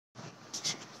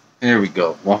There we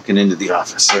go. Walking into the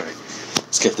office. All right.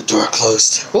 Let's get the door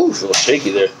closed. Ooh, a little shaky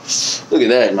there. Look at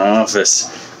that in my office.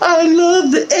 I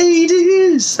love the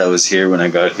 80s. I was here when I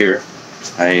got here.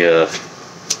 I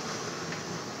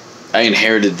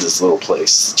inherited this little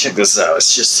place. Check this out.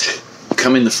 It's just,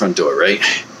 come in the front door, right?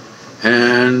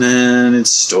 And then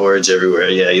it's storage everywhere.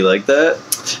 Yeah, you like that?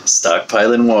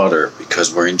 Stockpiling water,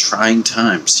 because we're in trying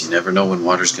times. You never know when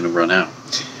water's going to run out.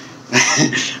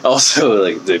 Also,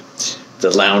 like, the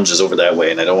lounge is over that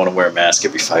way, and I don't want to wear a mask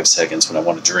every 5 seconds when I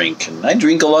want to drink. And I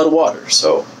drink a lot of water,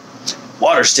 so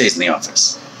water stays in the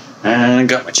office. And I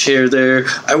got my chair there.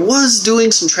 I was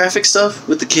doing some traffic stuff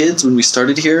with the kids when we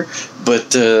started here,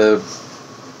 but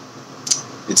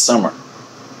it's summer.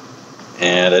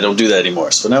 And I don't do that anymore.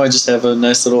 So now I just have a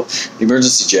nice little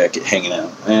emergency jacket hanging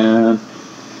out. And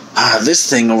this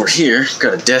thing over here,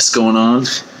 got a desk going on.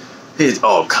 It's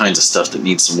all kinds of stuff that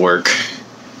needs some work.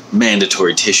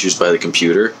 Mandatory tissues by the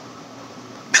computer.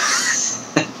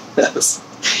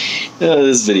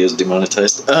 This video's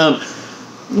demonetized. Got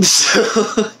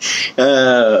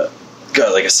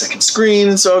like a second screen.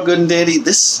 It's all good and dandy.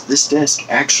 This desk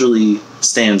actually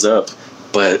stands up,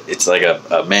 but it's like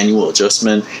a manual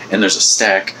adjustment, and there's a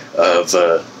stack of,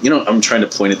 I'm trying to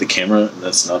point at the camera, and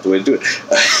that's not the way to do it.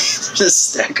 There's a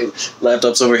stack of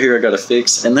laptops over here I gotta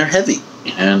fix, and they're heavy,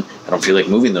 and I don't feel like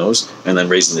moving those, and then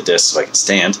raising the desk so I can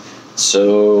stand.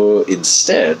 So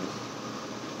instead,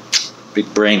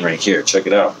 big brain right here, check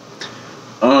it out.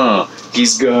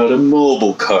 He's got a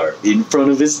mobile cart in front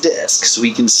of his desk so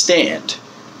he can stand.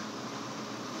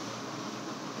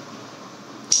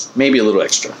 Maybe a little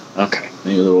extra. Okay,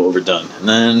 maybe a little overdone. And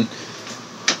then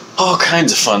all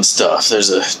kinds of fun stuff. There's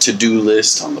a to-do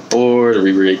list on the board. I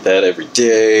rewrite that every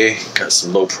day. Got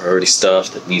some low priority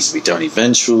stuff that needs to be done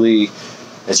eventually.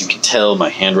 As you can tell, my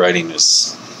handwriting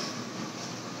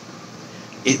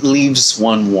it leaves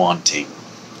one wanting.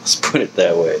 Let's put it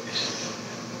that way.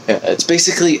 Yeah, it's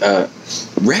basically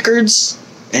records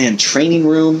and training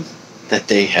room that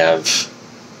they have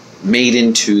made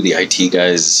into the IT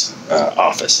guy's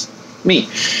office. Me.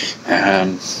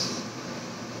 And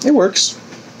it works.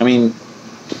 I mean,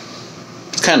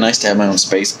 it's kind of nice to have my own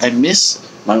space. I miss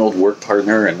my old work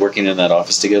partner and working in that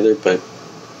office together, but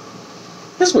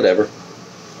it's whatever.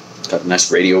 It's got a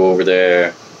nice radio over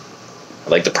there. I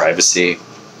like the privacy.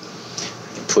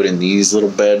 I can put in these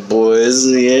little bad boys.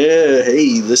 Yeah,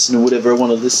 hey, listen to whatever I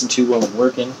want to listen to while I'm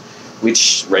working,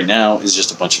 which right now is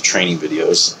just a bunch of training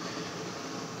videos.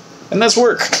 And that's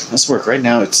work. That's work. Right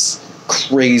now it's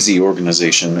crazy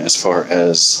organization as far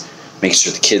as making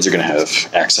sure the kids are going to have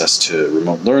access to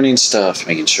remote learning stuff,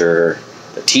 making sure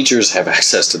that teachers have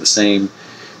access to the same,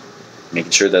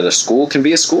 making sure that a school can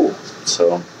be a school.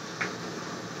 So,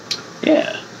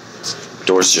 yeah.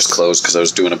 Doors just closed because I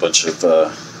was doing a bunch of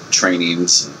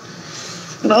trainings.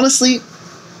 And honestly,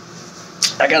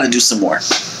 I got to do some more.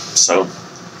 So,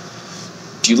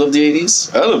 do you love the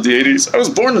 80s? I love the 80s. I was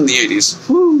born in the 80s.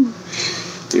 Woo!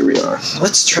 Here we are.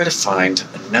 Let's try to find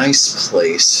a nice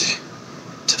place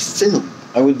to film.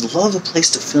 I would love a place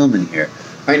to film in here.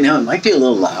 Right now, it might be a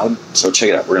little loud, so check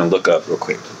it out. We're going to look up real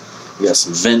quick. We got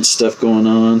some vent stuff going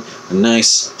on. A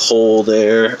nice hole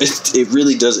there. It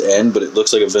really does end, but it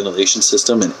looks like a ventilation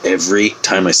system, and every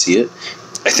time I see it,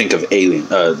 I think of Alien.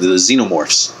 The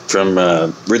Xenomorphs from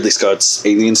Ridley Scott's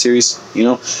Alien series, you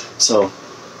know? So,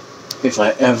 if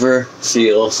I ever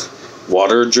feel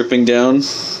water dripping down,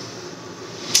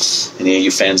 any of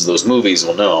you fans of those movies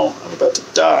will know I'm about to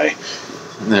die.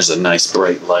 And there's a nice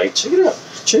bright light. Check it out.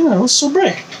 Check it out. It's so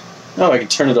bright. Oh, I can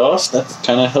turn it off. That's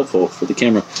kind of helpful for the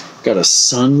camera. Got a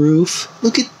sunroof.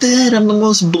 Look at that. I'm the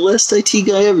most blessed IT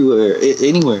guy everywhere.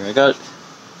 Anywhere. I got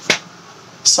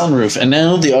sunroof. And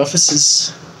now the office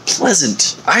is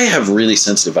pleasant. I have really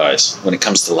sensitive eyes when it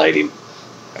comes to lighting.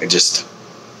 I just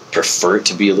prefer it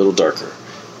to be a little darker.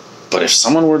 But if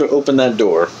someone were to open that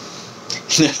door,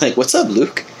 and they're like, "What's up,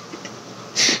 Luke?"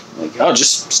 I'm like, "Oh,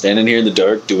 just standing here in the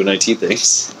dark doing IT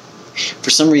things." For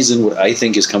some reason, what I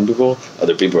think is comfortable,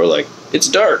 other people are like, "It's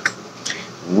dark."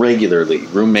 Regularly,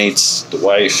 roommates, the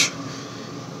wife,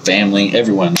 family,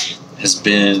 everyone has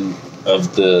been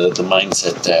of the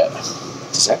mindset that,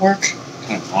 does that work?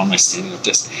 Kind of on my standing up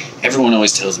desk. Everyone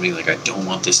always tells me, like, I don't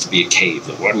want this to be a cave.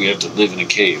 Like, why do we have to live in a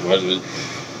cave? Why do we...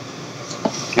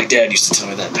 My dad used to tell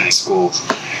me that in high school.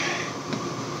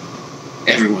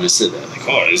 Everyone has said that, like,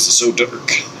 "Oh, this is so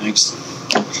dark."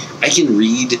 I can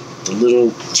read the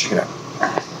little, check it out.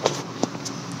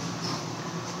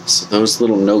 So those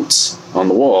little notes on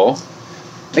the wall,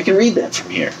 I can read that from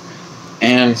here.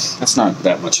 And that's not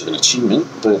that much of an achievement,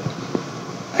 but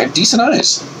I have decent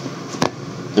eyes.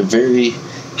 They're very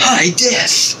high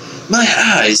def, my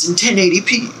eyes in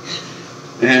 1080p.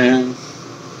 And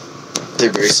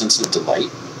they're very sensitive to light.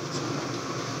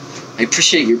 I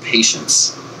appreciate your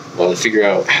patience while I figure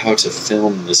out how to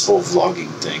film this whole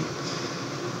vlogging thing.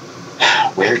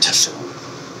 Where to film.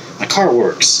 My car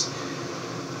works,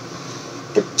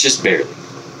 but just barely.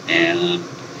 And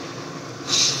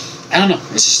I don't know,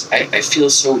 it's just, I feel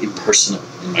so impersonal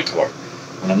in my car.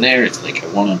 When I'm there, it's like I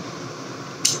want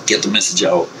to get the message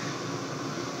out,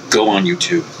 go on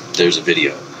YouTube, there's a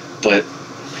video. But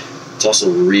it's also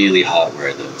really hot where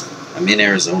I live. I'm in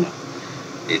Arizona.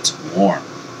 It's warm.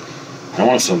 I don't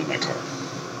want to film in my car.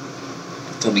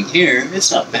 Filming here,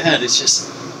 it's not bad, it's just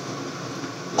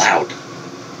loud.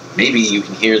 Maybe you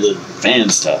can hear the fan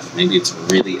stuff. Maybe it's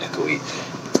really echoey.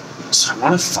 So I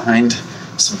want to find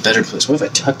some better place. What if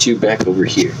I tucked you back over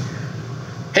here?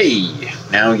 Hey,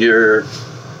 now the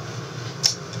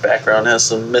background has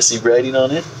some messy writing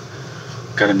on it.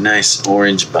 Got a nice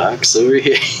orange box over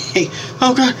here.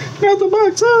 Oh god, got the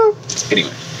box out.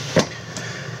 Anyway,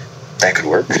 that could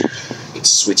work. Let's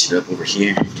switch it up over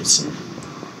here. Get some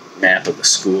map of the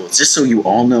school. It's just so you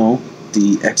all know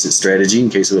the exit strategy in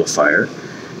case of a fire.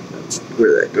 That's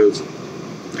where that goes.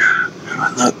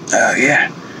 Look, yeah.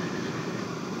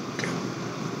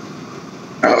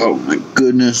 Oh my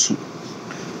goodness.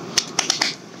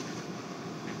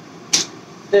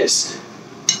 This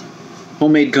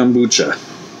homemade kombucha.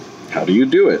 How do you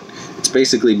do it? It's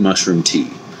basically mushroom tea.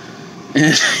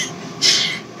 And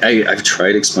I've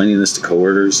tried explaining this to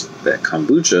coworkers that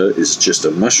kombucha is just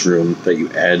a mushroom that you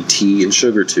add tea and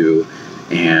sugar to,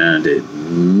 and it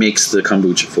makes the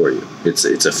kombucha for you.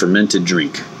 It's a fermented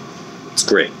drink. It's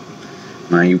great.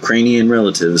 My Ukrainian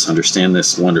relatives understand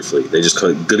this wonderfully. They just call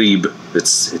it grib.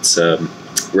 It's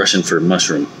Russian for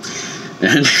mushroom,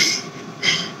 and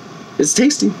it's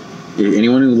tasty.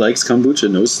 Anyone who likes kombucha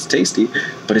knows it's tasty,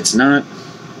 but it's not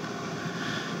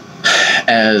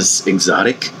as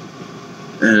exotic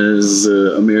as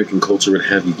American culture would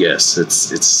have you guess. It's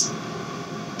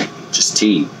just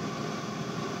tea,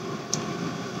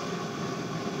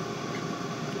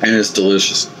 and it's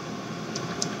delicious.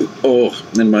 Oh,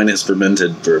 and mine is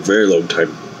fermented for a very long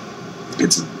time.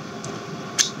 It's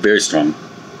very strong.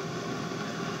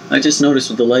 I just noticed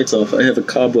with the lights off, I have a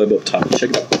cobweb up top.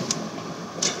 Check it out.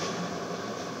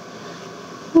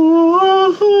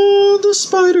 Oh, the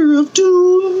spider of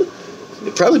doom.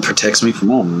 It probably protects me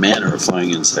from all manner of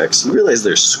flying insects. You realize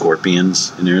there's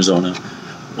scorpions in Arizona?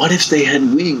 What if they had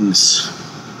wings?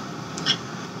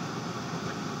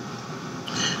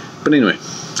 But anyway,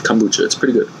 kombucha, it's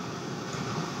pretty good.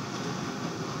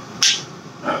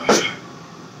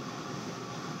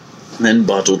 And then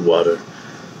bottled water.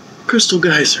 Crystal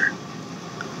Geyser.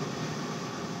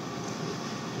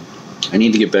 I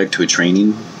need to get back to a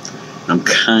training. I'm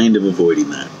kind of avoiding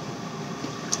that.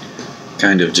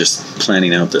 Kind of just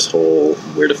planning out this whole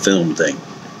where to film thing.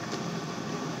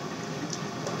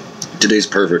 Today's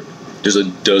perfect. There's a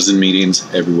dozen meetings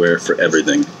everywhere for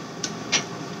everything.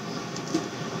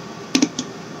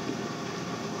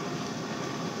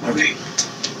 Okay.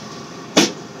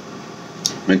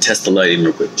 I'm going to test the lighting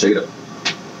real quick. Check it out.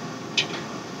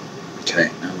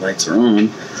 Okay, now lights are on.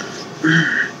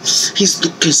 He's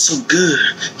looking so good.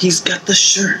 He's got the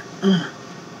shirt.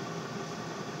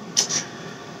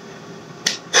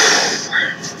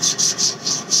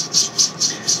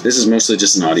 This is mostly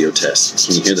just an audio test.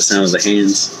 Can you hear the sound of the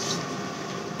hands?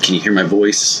 Can you hear my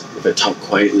voice? If I talk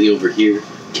quietly over here,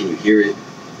 can you hear it?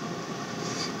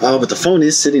 Oh, but the phone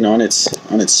is sitting on its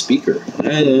speaker.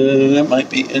 That might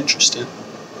be interesting.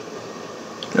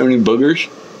 Have any boogers?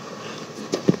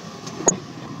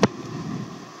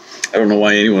 I don't know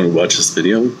why anyone would watch this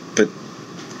video, but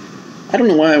I don't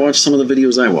know why I watch some of the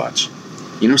videos I watch.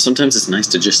 You know, sometimes it's nice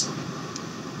to just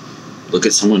look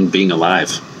at someone being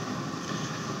alive.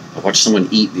 I watched someone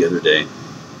eat the other day.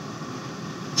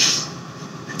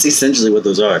 It's essentially what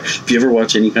those are. If you ever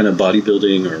watch any kind of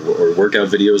bodybuilding or workout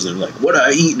videos and they're like, what do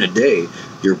I eat in a day?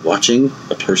 You're watching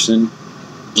a person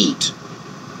eat.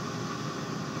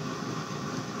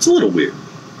 It's a little weird.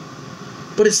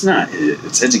 But it's not.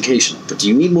 It's educational. But do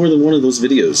you need more than one of those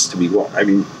videos to be watched? I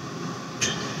mean,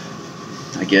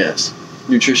 I guess.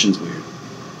 Nutrition's weird.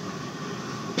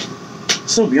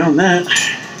 So beyond that,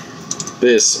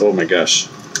 this, oh my gosh,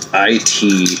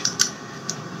 IT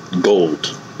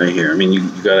gold right here. I mean, you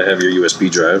gotta have your USB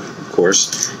drive, of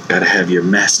course. Gotta have your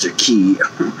master key.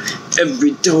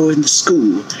 Every door in the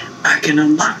school I can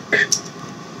unlock.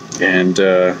 And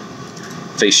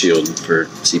face shield for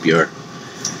CPR.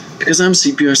 Because I'm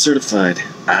CPR certified,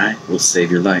 I will save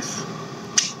your life.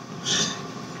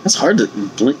 That's hard to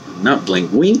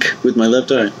wink with my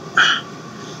left eye.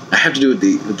 have to do it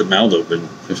with the mouth open.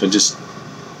 If I just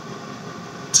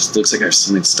looks like I have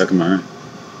something stuck in my eye.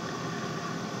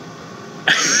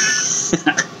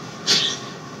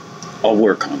 I'll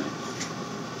work on it.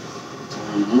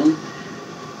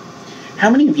 How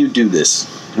many of you do this?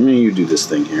 How many of you do this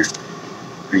thing here?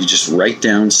 Where you just write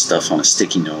down stuff on a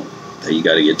sticky note that you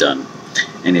got to get done.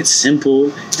 And it's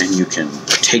simple, and you can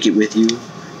take it with you.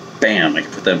 Bam! I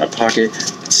can put that in my pocket,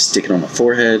 stick it on my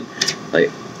forehead.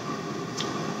 Like,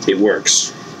 it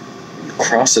works. You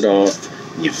cross it off,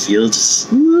 and you feel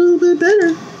just a little bit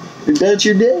better about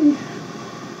your day.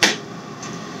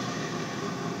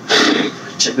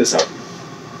 Check this out.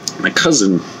 My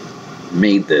cousin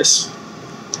made this,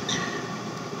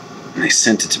 and they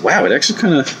sent it to. Wow, it actually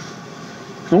kind of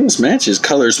almost matches.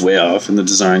 Color's way off, and the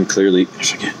design clearly. I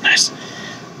forget. Nice.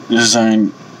 The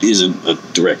design isn't a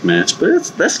direct match,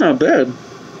 but that's not bad.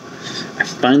 I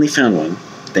finally found one.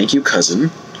 Thank you, cousin.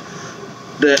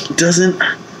 That doesn't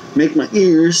make my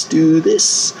ears do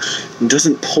this. It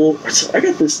doesn't pull. So I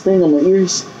got this thing on my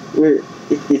ears where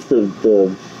if the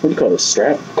what do you call it?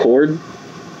 Strap cord.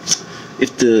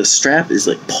 If the strap is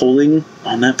like pulling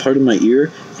on that part of my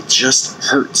ear, it just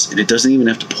hurts, and it doesn't even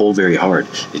have to pull very hard.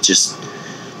 It just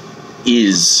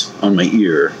is on my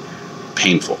ear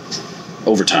painful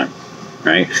over time,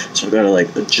 right? So I've got to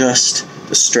like adjust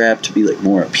the strap to be like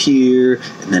more up here,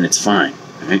 and then it's fine,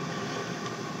 right?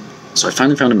 So I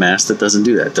finally found a mask that doesn't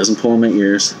do that. It doesn't pull on my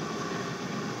ears.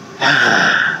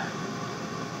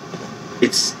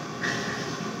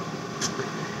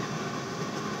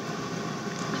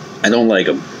 I don't like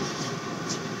them.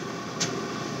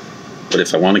 But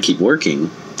if I want to keep working,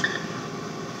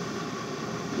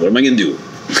 what am I going to do?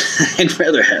 I'd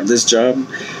rather have this job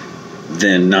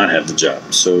than not have the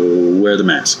job. So wear the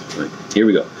mask. Like, here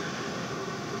we go.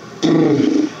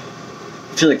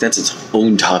 I feel like that's its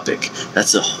own topic.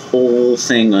 That's a whole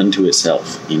thing unto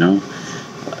itself, you know?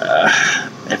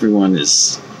 Everyone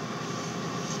is...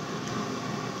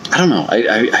 I don't know.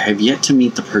 I have yet to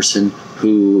meet the person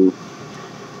who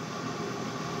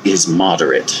is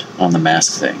moderate on the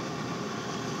mask thing.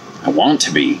 I want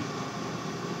to be.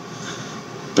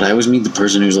 But I always meet the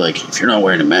person who's like, if you're not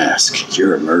wearing a mask,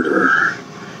 you're a murderer.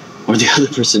 Or the other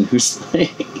person who's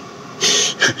like,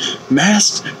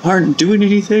 masks aren't doing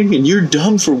anything and you're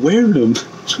dumb for wearing them.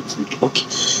 Okay.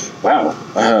 Wow.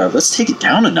 Let's take it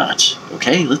down a notch.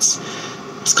 Okay? Let's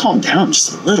calm down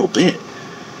just a little bit.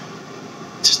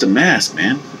 Just a mask,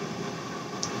 man.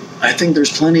 I think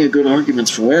there's plenty of good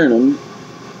arguments for wearing them.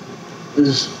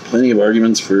 There's plenty of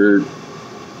arguments for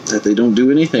that they don't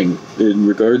do anything in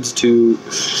regards to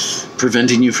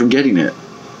preventing you from getting it.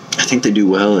 I think they do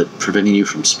well at preventing you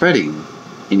from spreading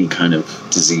any kind of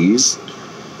disease.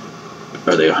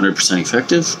 Are they 100%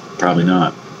 effective? Probably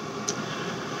not.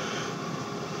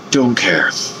 Don't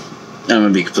care. I'm going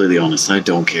to be completely honest. I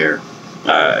don't care.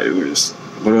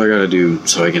 What do I got to do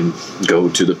so I can go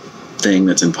to the thing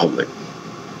that's in public?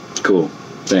 Cool.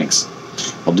 Thanks.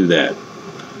 I'll do that.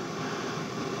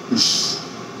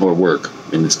 Or work,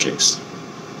 in this case.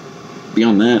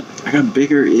 Beyond that, I got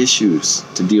bigger issues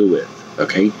to deal with,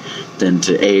 okay? Than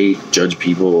to A, judge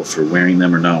people for wearing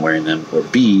them or not wearing them, or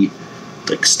B,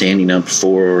 like standing up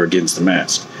for or against the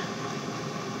mask.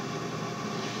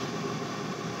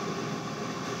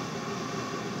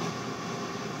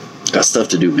 Got stuff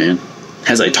to do, man.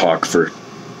 As I talk for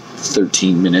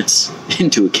 13 minutes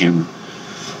into a camera.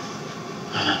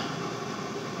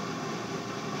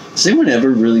 Does anyone ever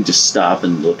really just stop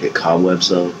and look at cobwebs,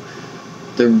 though?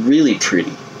 They're really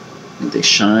pretty. They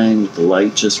shine with the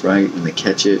light just right when they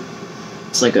catch it.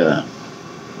 It's like a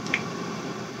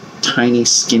tiny,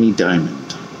 skinny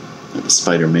diamond that the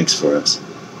spider makes for us.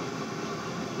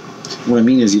 What I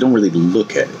mean is you don't really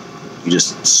look at it. You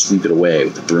just sweep it away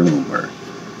with a broom or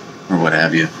what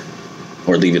have you.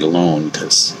 Or leave it alone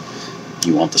because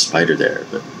you want the spider there,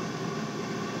 but...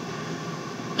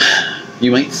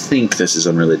 You might think this is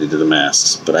unrelated to the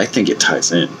masks, but I think it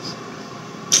ties in.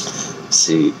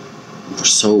 See, we're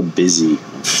so busy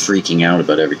and freaking out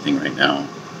about everything right now.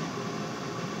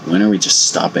 When are we just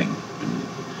stopping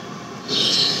and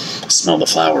smell the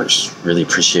flowers? Really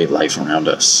appreciate life around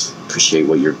us. Appreciate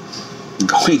what you're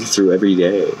going through every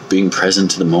day. Being present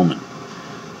to the moment.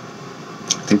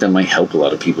 I think that might help a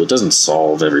lot of people. It doesn't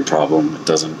solve every problem. It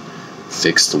doesn't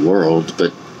fix the world,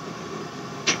 but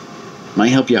it might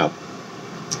help you out.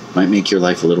 Might make your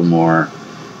life a little more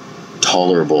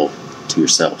tolerable to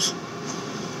yourself.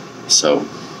 So,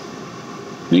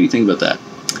 maybe think about that.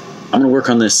 I'm going to work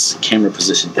on this camera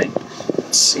position thing.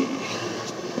 Let's see.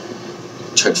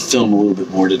 try to film a little bit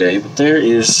more today, but there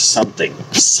is something to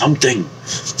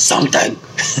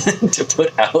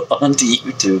put out onto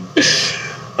YouTube.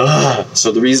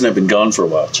 So the reason I've been gone for a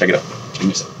while, check it out. Check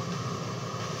this out.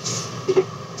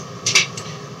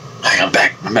 Hey, I'm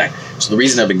back. So the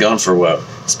reason I've been gone for a while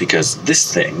is because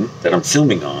this thing that I'm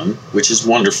filming on, which is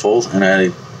wonderful, and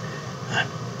I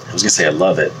was gonna say I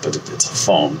love it, but it's a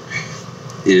phone,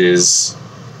 is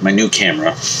my new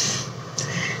camera.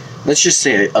 Let's just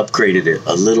say I upgraded it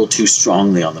a little too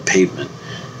strongly on the pavement.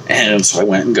 And so I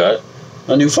went and got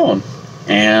a new phone.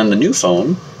 And the new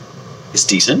phone is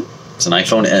decent. It's an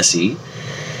iPhone SE.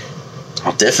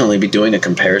 I'll definitely be doing a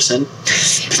comparison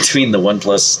between the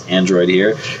OnePlus Android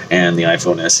here and the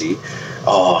iPhone SE.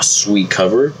 Oh, sweet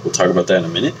cover. We'll talk about that in a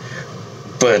minute.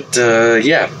 But,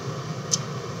 yeah.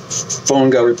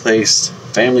 Phone got replaced.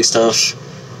 Family stuff.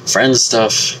 Friends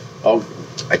stuff.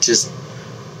 I just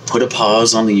put a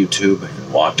pause on the YouTube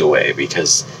and walked away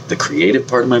because the creative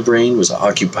part of my brain was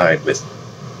occupied with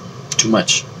too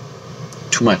much.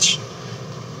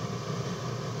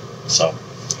 So,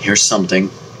 here's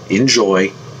something.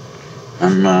 Enjoy.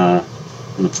 I'm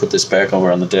going to put this back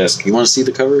over on the desk. You want to see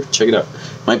the cover? Check it out.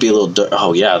 Might be a little dark.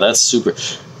 Oh, yeah, that's super.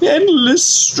 Endless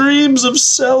streams of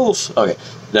self. Okay.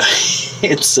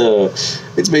 It's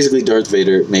basically Darth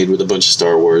Vader made with a bunch of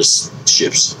Star Wars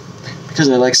ships. Because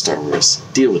I like Star Wars.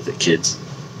 Deal with it, kids.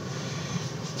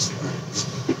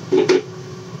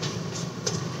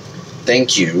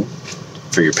 Thank you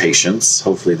for your patience.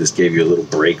 Hopefully this gave you a little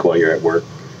break while you're at work.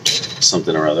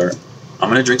 Something or other. I'm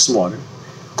going to drink some water.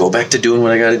 Go back to doing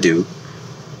what I got to do.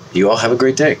 You all have a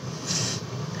great day.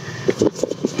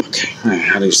 Okay,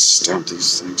 how do you stop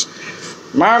these things?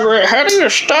 Margaret, how do you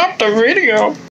stop the video?